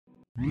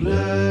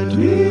Let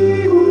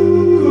me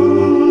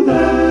Google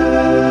that.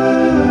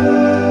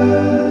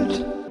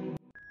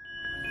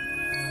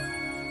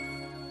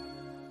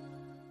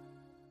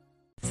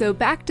 So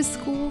back to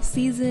school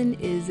season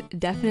is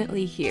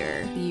definitely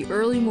here. The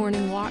early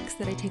morning walks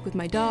that I take with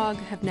my dog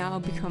have now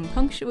become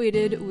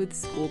punctuated with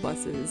school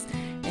buses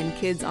and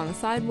kids on the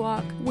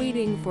sidewalk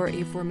waiting for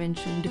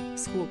aforementioned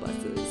school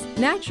buses.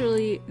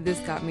 Naturally, this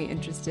got me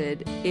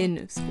interested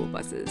in school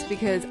buses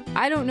because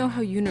I don't know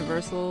how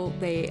universal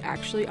they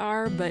actually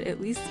are, but at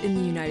least in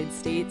the United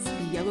States,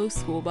 the yellow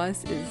school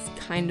bus is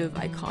kind of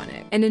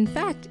iconic. And in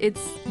fact,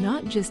 it's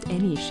not just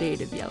any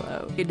shade of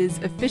yellow. It is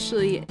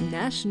officially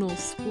National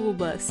School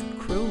Bus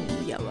Chrome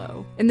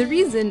Yellow. And the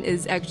reason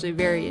is actually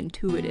very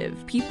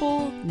intuitive.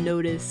 People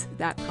notice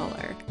that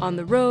color. On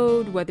the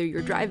road, whether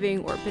you're driving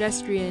or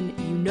pedestrian,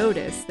 you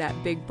notice that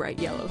big bright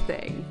yellow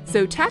thing.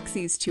 So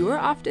taxis too are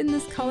often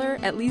this color,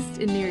 at least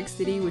in New York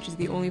City, which is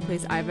the only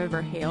place I've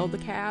ever hailed a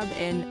cab,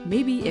 and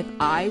maybe if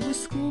I was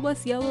school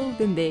bus yellow,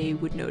 then they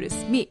would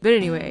notice me. But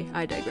anyway,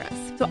 I digress.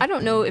 So I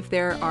don't know if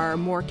there are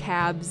more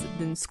cabs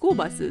than school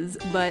buses,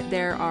 but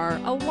there are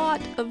a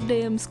lot of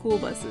damn school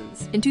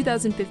buses. In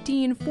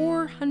 2015,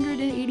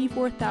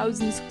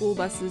 484,000 school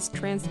buses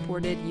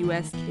transported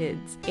U.S.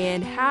 kids,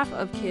 and half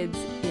of kids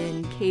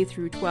in K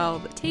through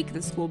 12 take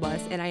the school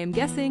bus, and I am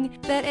guessing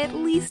that at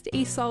least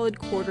a solid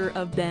quarter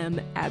of them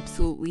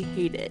absolutely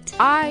hate it.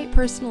 I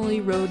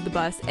personally rode the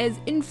bus as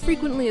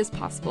infrequently as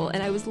possible,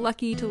 and I was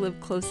lucky to live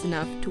close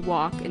enough to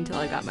walk until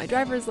I got my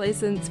driver's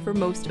license for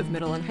most of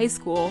middle and high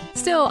school.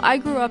 Still, I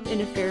grew up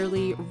in a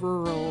fairly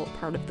rural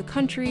part of the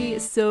country,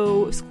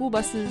 so school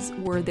buses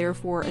were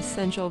therefore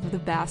essential for the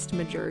vast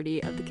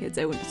majority of the kids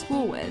I went to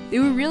school with. They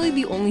were really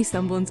the only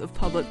semblance of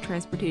public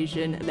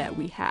transportation that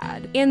we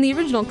had. And the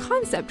original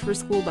concept for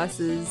school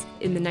buses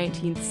in the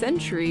 19th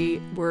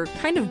century were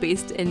kind of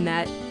based in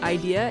that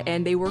idea,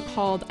 and they were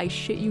called, I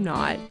shit you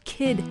not,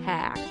 kid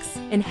hacks.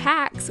 And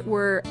hacks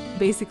were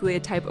basically a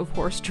type of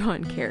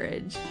horse-drawn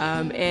carriage.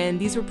 And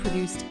these were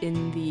produced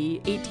in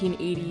the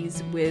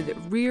 1880s with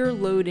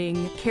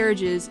rear-loading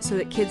carriages so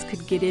that kids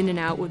could get in and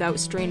out without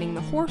straining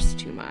the horse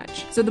too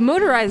much. So the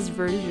motorized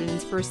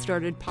versions first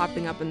started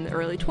popping up in the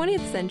early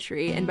 20th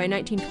century, and by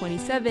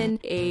 1927,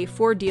 a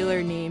Ford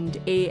dealer named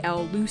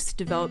A.L. Luce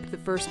developed the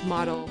first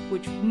model,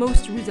 which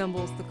most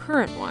resembles the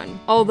current one.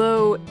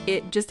 Although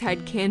it just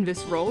had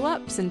canvas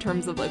roll-ups in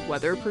terms of like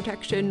weather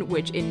protection,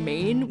 which in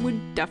Maine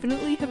would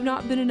definitely have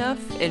not been enough,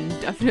 and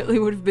definitely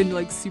would have been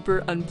like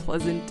super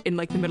unpleasant in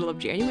like the middle of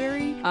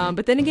January.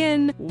 But then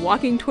again,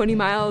 walking 20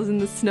 miles in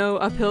the snow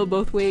uphill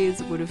both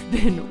ways would have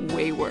been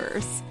way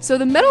worse. So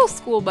the metal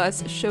school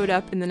bus showed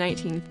up in the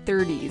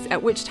 1930s,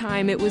 at which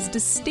time it was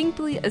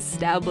distinctly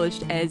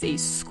established as a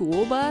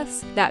school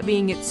bus, that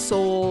being its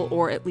sole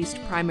or at least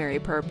primary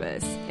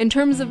purpose. In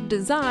terms of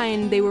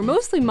design, they were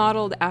mostly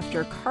modeled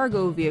after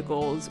cargo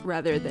vehicles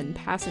rather than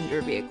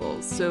passenger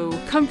vehicles, so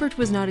comfort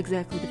was not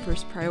exactly the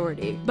first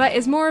priority. But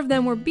as more of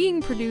them were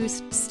being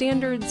produced,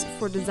 standards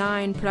for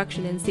design,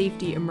 production, and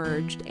safety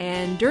emerged,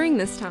 and during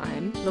this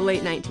time, the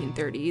late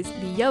 1930s,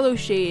 the yellow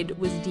shade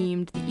was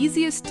deemed the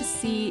easiest to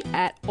see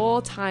at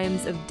all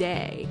times of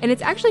day. And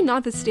it's actually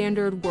not the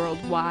standard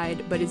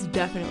worldwide, but is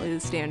definitely the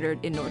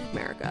standard in North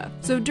America.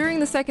 So during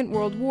the Second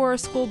World War,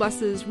 school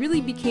buses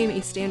really became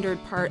a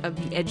standard part of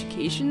the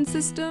education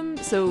system,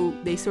 so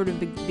they sort of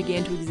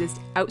began to exist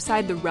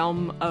outside the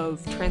realm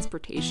of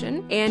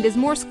transportation. And as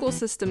more school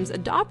systems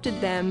adopted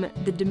them,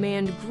 the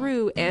demand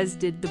grew, as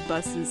did the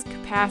bus's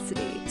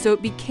capacity. So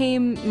it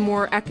became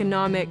more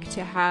economic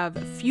to have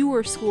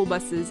fewer school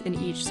buses in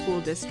each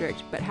school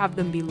district, but have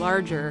them be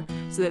larger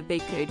so that they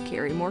could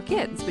carry more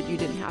kids, but you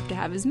didn't have to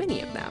have as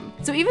many of them.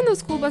 So even though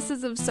school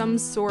buses of some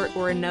sort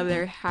or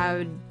another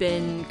had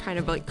been kind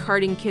of like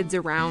carting kids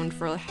around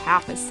for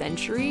half a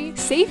century,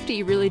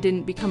 safety really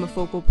didn't become a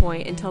focal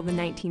point until the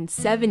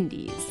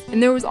 1970s.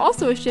 And there was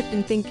also a shift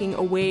in thinking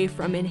away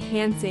from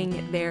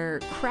enhancing their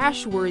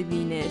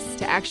crashworthiness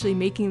to actually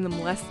making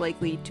them less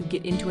likely to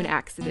get into an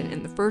accident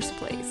in the first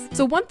place.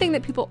 So one thing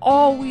that people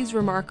always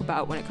remark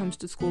about when it comes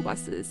to school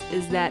buses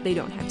is that they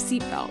don't have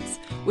seatbelts,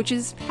 which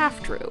is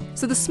half true.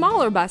 So the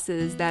smaller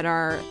buses that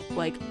are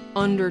like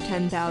under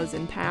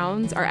 10,000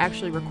 pounds are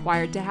actually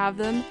required to have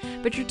them,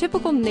 but your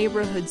typical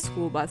neighborhood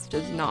school bus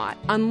does not,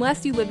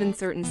 unless you live in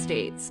certain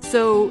states.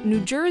 So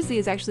New Jersey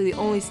is actually the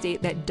only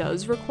state that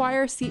does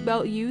require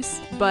seatbelt use,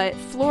 but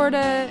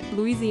Florida,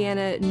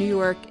 Louisiana, New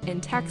York,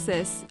 and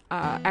Texas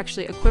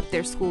actually equip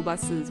their school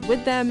buses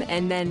with them,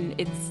 and then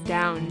it's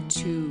down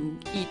to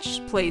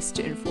each place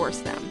to enforce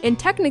them. And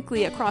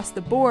technically, across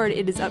the board,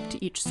 it is up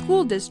to each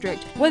school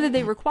district whether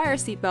they require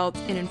seatbelts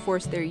and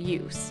enforce their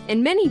use.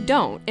 And many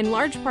don't, in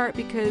large part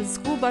because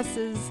school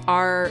buses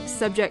are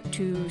subject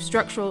to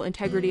structural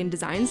integrity and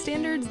design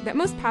standards that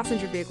most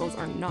passenger vehicles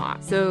are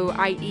not. So,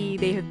 i.e.,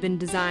 they have been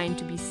designed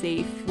to be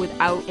safe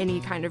without any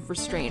kind of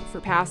restraint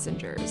for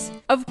passengers.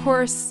 Of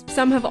course,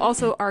 some have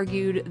also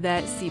argued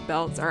that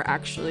seatbelts are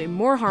actually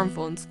more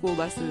harmful in school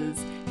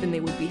buses then they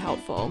would be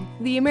helpful.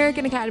 The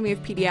American Academy of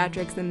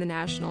Pediatrics and the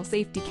National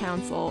Safety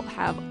Council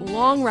have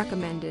long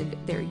recommended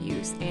their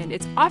use, and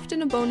it's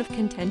often a bone of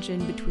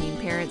contention between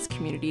parents,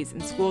 communities,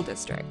 and school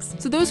districts.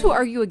 So those who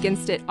argue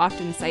against it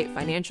often cite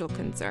financial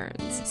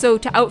concerns. So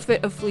to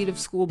outfit a fleet of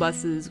school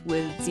buses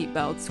with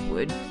seatbelts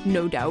would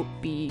no doubt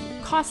be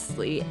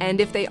costly, and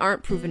if they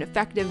aren't proven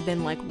effective,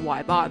 then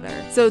why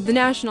bother? So the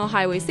National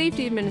Highway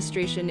Safety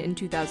Administration in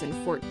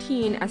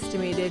 2014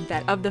 estimated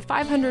that of the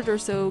 500 or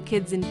so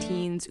kids and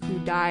teens who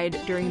died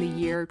during the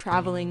year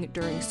traveling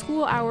during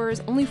school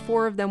hours, only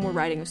 4 of them were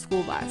riding a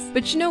school bus.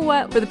 But you know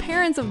what? For the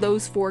parents of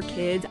those 4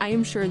 kids, I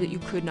am sure that you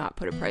could not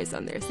put a price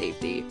on their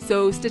safety.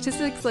 So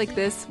statistics like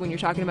this, when you're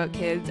talking about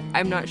kids,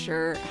 I'm not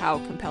sure how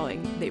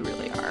compelling they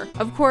really are.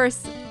 Of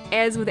course,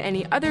 as with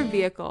any other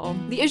vehicle,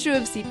 the issue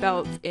of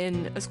seatbelts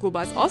in a school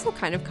bus also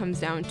kind of comes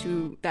down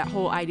to that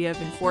whole idea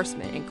of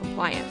enforcement and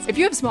compliance. If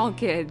you have small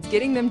kids,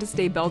 getting them to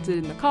stay belted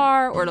in the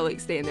car or to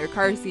stay in their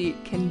car seat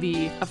can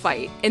be a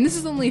fight. And this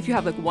is only if you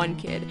have 1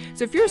 kid.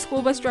 So if you're a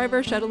school bus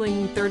driver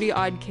shuttling 30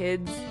 odd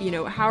kids,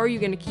 how are you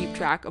going to keep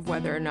track of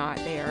whether or not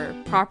they are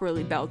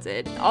properly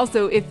belted?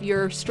 Also, if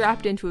you're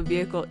strapped into a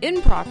vehicle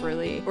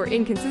improperly or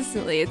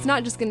inconsistently, it's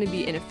not just going to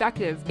be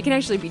ineffective, it can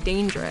actually be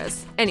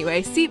dangerous.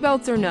 Anyway,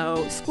 seatbelts or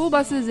no, school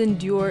buses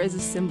endure as a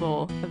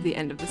symbol of the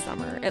end of the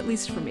summer, at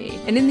least for me.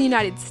 And in the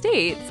United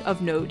States,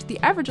 of note, the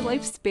average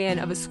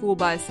lifespan of a school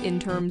bus in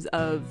terms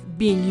of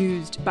being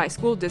used by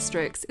school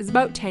districts is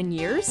about 10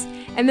 years,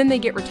 and then they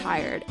get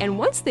retired. And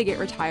once they get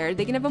retired,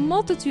 they can have a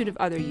multitude of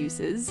other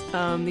uses.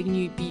 They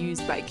can be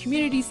used by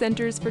community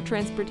centers for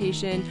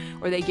transportation,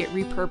 or they get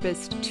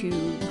repurposed to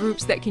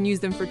groups that can use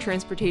them for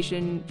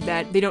transportation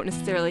that they don't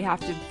necessarily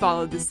have to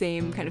follow the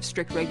same kind of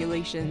strict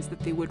regulations that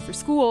they would for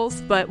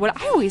schools. But what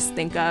I always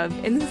think of,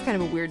 and this is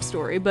kind of a weird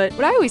story, but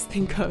what I always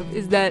think of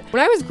is that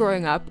when I was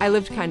growing up, I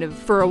lived kind of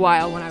for a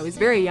while when I was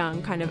very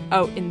young, kind of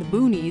out in the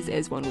boonies,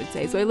 as one would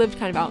say. So I lived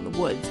kind of out in the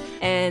woods.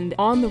 And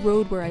on the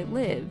road where I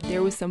lived,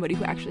 there was somebody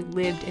who actually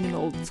lived in an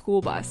old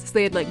school bus. So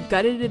they had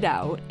gutted it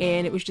out,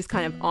 and it was just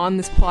kind of on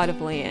this plot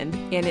of land,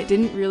 and it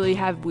didn't really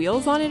have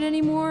wheels on it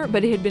anymore,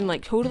 but it had been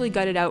totally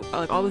gutted out,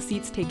 all the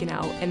seats taken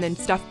out, and then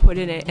stuff put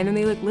in it, and then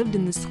they lived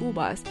in this school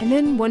bus. And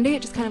then one day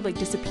it just kind of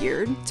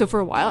disappeared. So for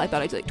a while I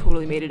thought I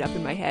totally made it up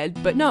in my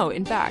head, but no,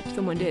 in fact,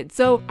 someone did.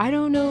 So I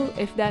don't know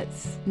if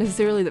that's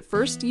necessarily the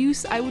first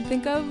use I would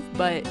think of,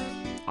 but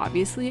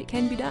obviously it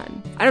can be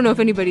done. I don't know if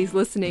anybody's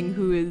listening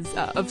who is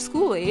of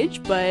school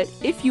age, but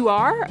if you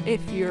are,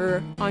 if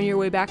you're on your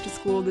way back to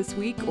school this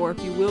week, or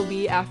if you will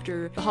be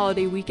after the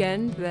holiday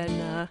weekend,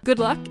 then good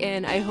luck,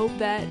 and I hope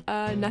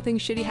that nothing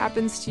shitty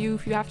happens to you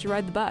if you have to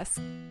ride the bus.